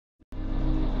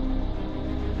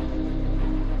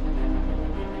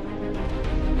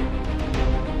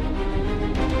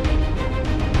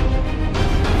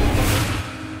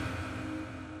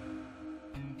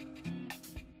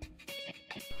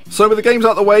So with the games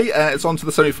out of the way, it's on to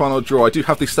the semi-final draw. I do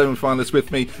have the semi-finalists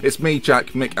with me. It's me, Jack,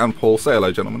 Mick and Paul. Say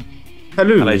hello, gentlemen.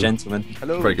 Hello. Hello, gentlemen.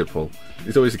 Hello. Very good, Paul.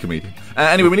 He's always a comedian.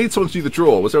 Anyway, we need someone to do the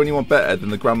draw. Was there anyone better than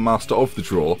the Grandmaster of the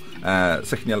draw?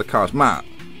 Second yellow card. Matt.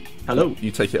 Hello.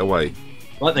 You take it away.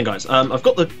 Right then, guys. I've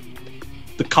got the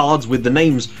cards with the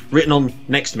names written on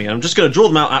next to me. I'm just going to draw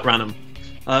them out at random.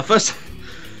 First,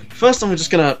 I'm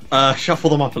just going to shuffle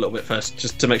them up a little bit first,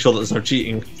 just to make sure that there's no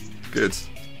cheating. Good.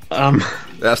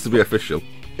 It has to be official.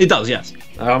 It does, yes.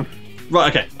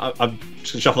 Right, okay. I'm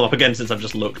just going to shuffle them up again since I've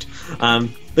just looked.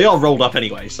 They are rolled up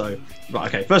anyway, so... Right,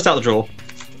 okay. First out the draw.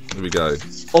 Here we go.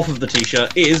 Off of the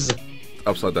t-shirt is...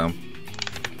 Upside down.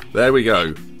 There we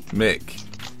go. Mick.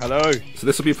 Hello. So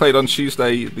this will be played on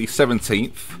Tuesday the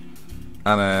 17th.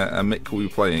 And Mick will be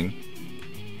playing...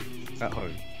 At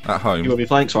home. At home. He will be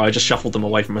playing... Sorry, I just shuffled them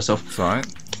away from myself. That's alright.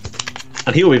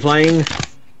 And he will be playing...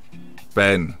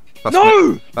 Ben. That's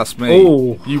No! Me. That's me.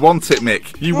 Oh. You want it,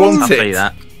 Mick. You No. want Can't it. be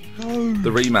that. No. The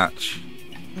rematch.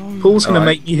 Paul's going to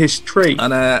Alright. make you his treat.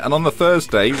 And on the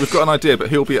Thursday, we've got an idea, but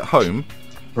he'll be at home.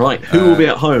 Right, who will be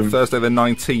at home? Thursday the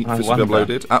 19th. I This will be wonder.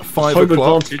 uploaded at 5 Home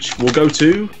o'clock. advantage will go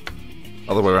to...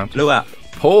 Other way around. Blue app.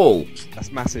 Paul.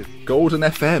 That's massive. Golden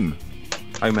FM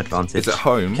Home advantage. is at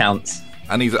home. Counts.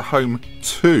 And he's at home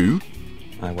too.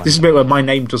 I wonder. This is a bit where my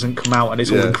name doesn't come out and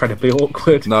it's all Yeah. incredibly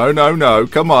awkward. No.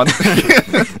 Come on.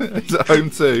 He's at home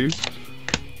too.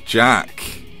 Jack.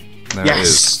 There it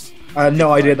is. Yes!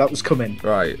 No idea that was coming.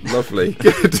 Right, lovely.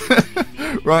 Good.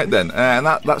 Right then, and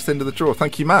that's the end of the draw.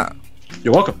 Thank you, Matt.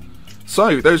 You're welcome.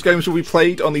 So, those games will be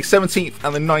played on the 17th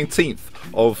and the 19th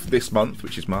of this month,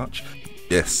 which is March.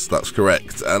 Yes, that's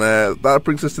correct. And that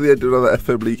brings us to the end of another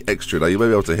FM League Extra. Now, you may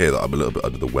be able to hear that I'm a little bit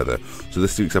under the weather. So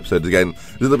this week's episode, again,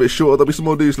 is a little bit shorter. There'll be some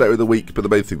more news later in the week, but the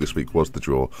main thing this week was the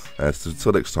draw. So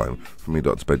until next time, from me,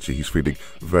 Dr. Benji, he's feeling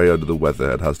very under the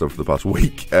weather and has done for the past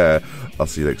week. I'll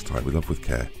see you next time. We love with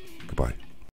care. Goodbye.